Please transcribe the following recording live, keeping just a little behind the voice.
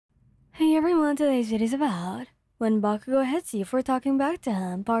Hey everyone, today's video is about when Bakugou hits you for talking back to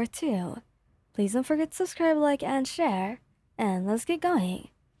him, part 2. Please don't forget to subscribe, like, and share, and let's get going.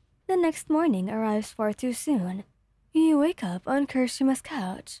 The next morning arrives far too soon. You wake up on Kirishima's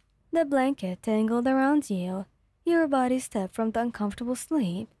couch, the blanket tangled around you, your body stiff from the uncomfortable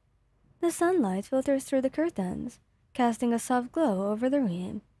sleep. The sunlight filters through the curtains, casting a soft glow over the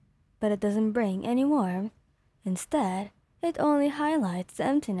room, but it doesn't bring any warmth. Instead, it only highlights the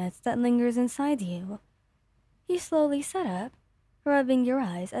emptiness that lingers inside you. You slowly sit up, rubbing your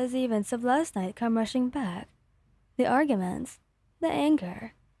eyes as the events of last night come rushing back. The arguments, the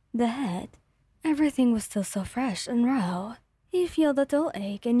anger, the hate, everything was still so fresh and raw. You feel the dull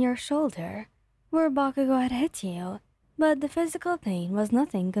ache in your shoulder, where Bakugou had hit you, but the physical pain was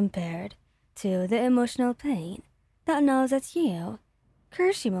nothing compared to the emotional pain that gnaws at you.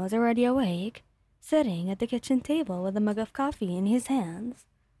 Kirishima was already awake, sitting at the kitchen table with a mug of coffee in his hands.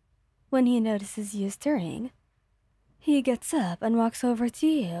 When he notices you stirring, he gets up and walks over to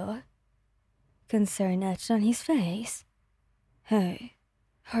you, concern etched on his face. "Hey,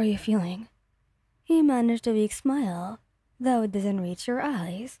 how are you feeling?" He managed a weak smile, though it doesn't reach your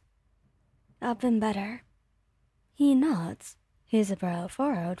eyes. "I've been better." He nods, his brow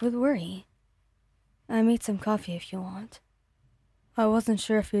furrowed with worry. "I made some coffee if you want. I wasn't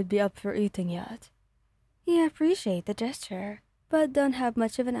sure if you'd be up for eating yet." You appreciate the gesture, but don't have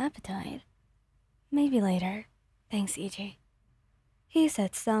much of an appetite. "Maybe later. Thanks, EJ." He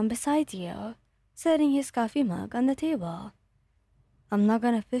sits down beside you, setting his coffee mug on the table. "I'm not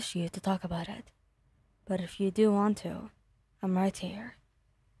gonna push you to talk about it, but if you do want to, I'm right here."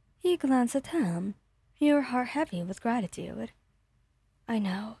 You glance at him, your heart heavy with gratitude. "I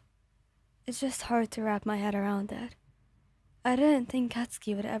know. It's just hard to wrap my head around it. I didn't think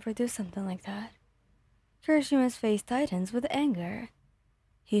Katsuki would ever do something like that." Kirishima's face tightens with anger.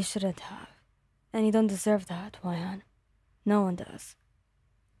 "He shouldn't have. And you don't deserve that, Wayan. No one does."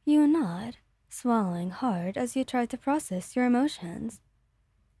 You nod, swallowing hard as you try to process your emotions.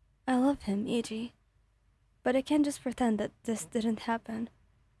 "I love him, Ichi. But I can't just pretend that this didn't happen.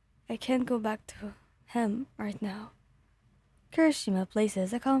 I can't go back to him right now." Kirishima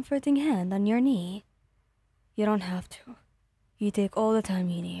places a comforting hand on your knee. "You don't have to. You take all the time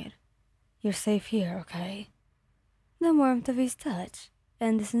you need. You're safe here, okay?" The warmth of his touch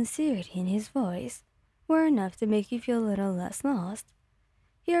and the sincerity in his voice were enough to make you feel a little less lost.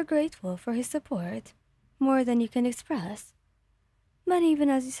 You're grateful for his support, more than you can express. But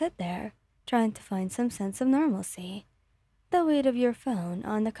even as you sit there, trying to find some sense of normalcy, the weight of your phone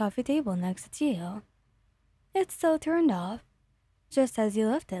on the coffee table next to you, it's so turned off, just as you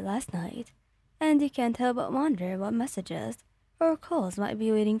left it last night, and you can't help but wonder what messages or calls might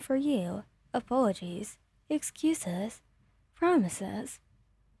be waiting for you. Apologies, excuses, promises.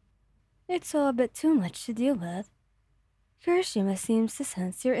 It's all a bit too much to deal with. Kirishima seems to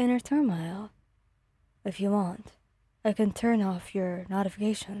sense your inner turmoil. "If you want, I can turn off your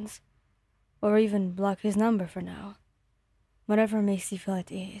notifications, or even block his number for now. Whatever makes you feel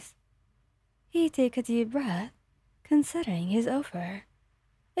at ease." You take a deep breath, considering his offer.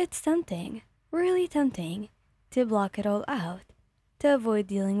 It's tempting, really tempting, to block it all out, to avoid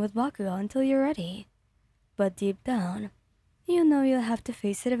dealing with Bakugou until you're ready. But deep down, you know you'll have to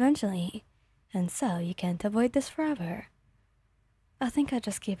face it eventually, and so you can't avoid this forever. "I think I'll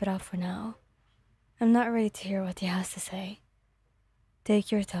just keep it off for now. I'm not ready to hear what he has to say."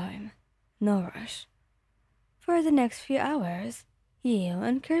 "Take your time. No rush." For the next few hours, you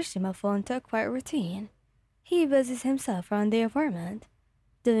and Kirishima fall into a quiet routine. He busies himself around the apartment,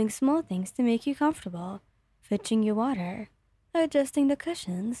 doing small things to make you comfortable, fetching you water, adjusting the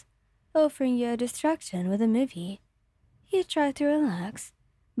cushions, offering you a distraction with a movie. You try to relax,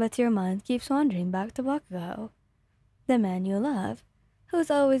 but your mind keeps wandering back to Bakugou, the man you love, who's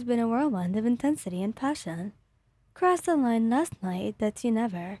always been a whirlwind of intensity and passion. Crossed the line last night that you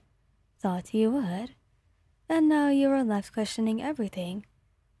never thought he would, and now you are left questioning everything.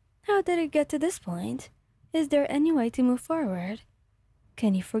 How did it get to this point? Is there any way to move forward?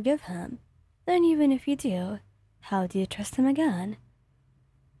 Can you forgive him? And even if you do, how do you trust him again?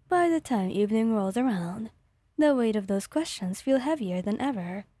 By the time evening rolls around, the weight of those questions feel heavier than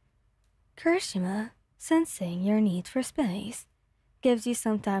ever. Kirishima, sensing your need for space, gives you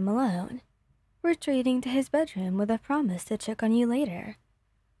some time alone, retreating to his bedroom with a promise to check on you later.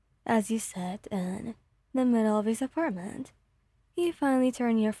 As you sit in the middle of his apartment, you finally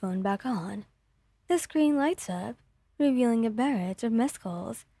turn your phone back on. The screen lights up, revealing a barrage of missed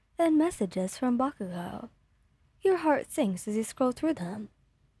calls and messages from Bakugou. Your heart sinks as you scroll through them,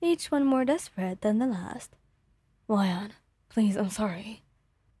 each one more desperate than the last. "Wayan, please, I'm sorry."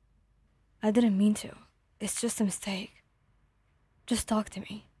 I didn't mean to. It's just a mistake. Just talk to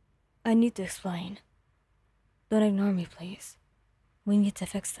me. I need to explain. Don't ignore me, please. We need to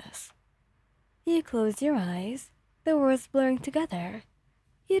fix this. You close your eyes, the words blurring together.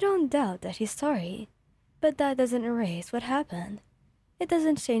 You don't doubt that he's sorry, but that doesn't erase what happened. It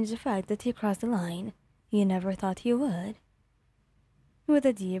doesn't change the fact that he crossed the line you never thought he would. With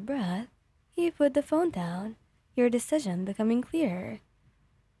a deep breath, you put the phone down, your decision becoming clearer.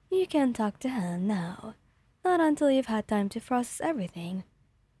 You can talk to him now, not until you've had time to process everything.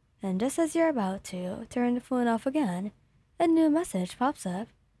 And just as you're about to turn the phone off again, a new message pops up,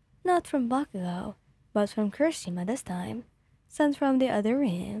 not from Bakugou, but from Kirishima this time, sent from the other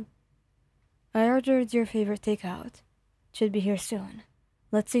room. I ordered your favorite takeout. Should be here soon.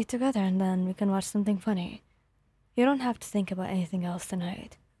 Let's eat together and then we can watch something funny. You don't have to think about anything else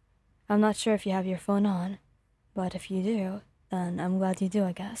tonight. I'm not sure if you have your phone on, but if you do, then I'm glad you do,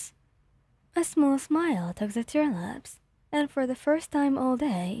 I guess. A small smile tugs at your lips, and for the first time all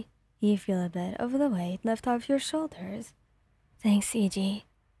day, you feel a bit of the weight lift off your shoulders. Thanks, EG.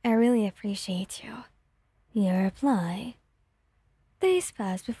 I really appreciate you. You reply. Days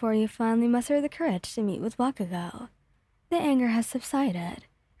pass before you finally muster the courage to meet with Bakugou. The anger has subsided,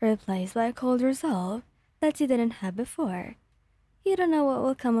 replaced by a cold resolve that you didn't have before. You don't know what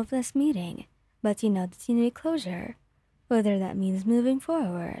will come of this meeting, but you know that you need closure, whether that means moving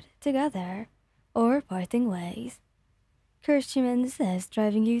forward, together, or parting ways. Kirishima insists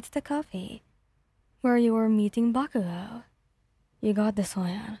driving you to the cafe, where you are meeting Bakugou. You got this,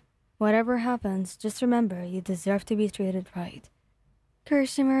 Hoyan. Whatever happens, just remember you deserve to be treated right.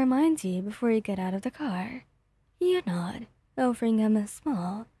 Kirishima reminds you before you get out of the car. You nod, offering him a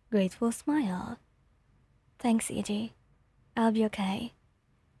small, grateful smile. Thanks, EG. I'll be okay.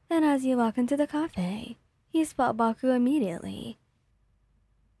 And as you walk into the cafe, you spot Baku immediately.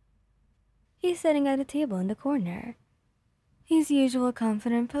 He's sitting at a table in the corner. His usual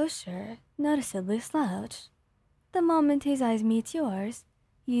confident posture noticeably slouched. The moment his eyes meet yours,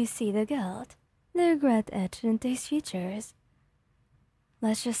 you see the guilt, the regret etched into his features.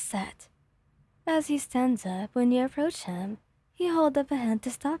 Let's just sit. As he stands up when you approach him, you hold up a hand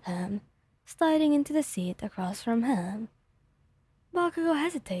to stop him, sliding into the seat across from him. Bakugou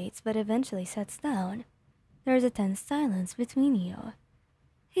hesitates but eventually sits down. There's a tense silence between you.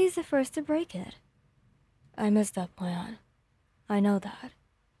 He's the first to break it. I messed up, Moyan. I know that.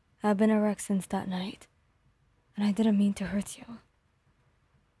 I've been a wreck since that night, and I didn't mean to hurt you.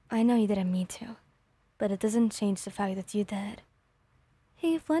 I know you didn't mean to, but it doesn't change the fact that you did.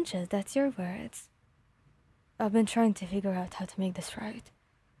 He flinches at your words. I've been trying to figure out how to make this right,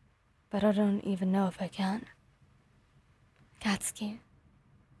 but I don't even know if I can. Katsuki,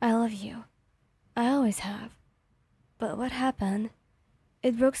 I love you. I always have. But what happened?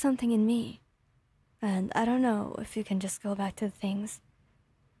 It broke something in me. And I don't know if you can just go back to things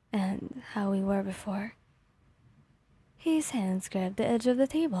and how we were before. His hands grab the edge of the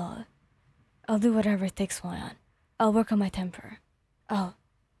table. I'll do whatever it takes, Moyan. I'll work on my temper. I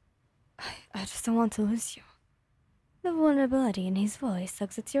just don't want to lose you. The vulnerability in his voice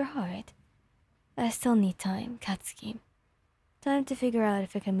tugs at your heart. I still need time, Katsuki. Time to figure out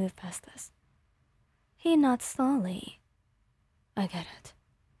if we can move past this. He nods slowly. I get it.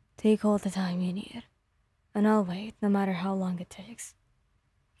 Take all the time you need, and I'll wait no matter how long it takes.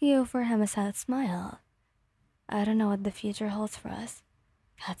 You offer him a sad smile. I don't know what the future holds for us,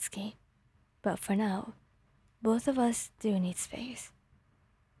 Katsuki, but for now, both of us do need space.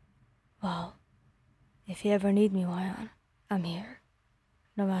 Well, if you ever need me, Wyon, I'm here,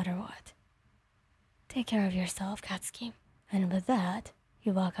 no matter what. Take care of yourself, Katsuki. And with that,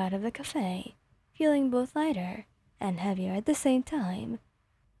 you walk out of the cafe, feeling both lighter and heavier at the same time.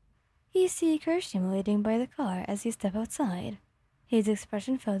 You see Kirishima waiting by the car as you step outside, his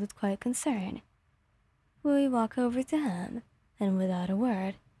expression filled with quiet concern. We walk over to him, and without a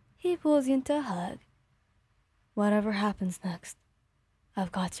word, he pulls you into a hug. Whatever happens next,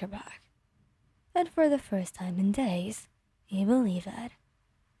 I've got your back. And for the first time in days, you believe it.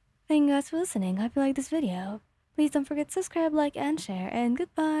 Thank you guys for listening. Hope you liked this video. Please don't forget to subscribe, like, and share, and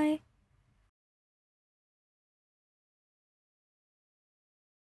goodbye!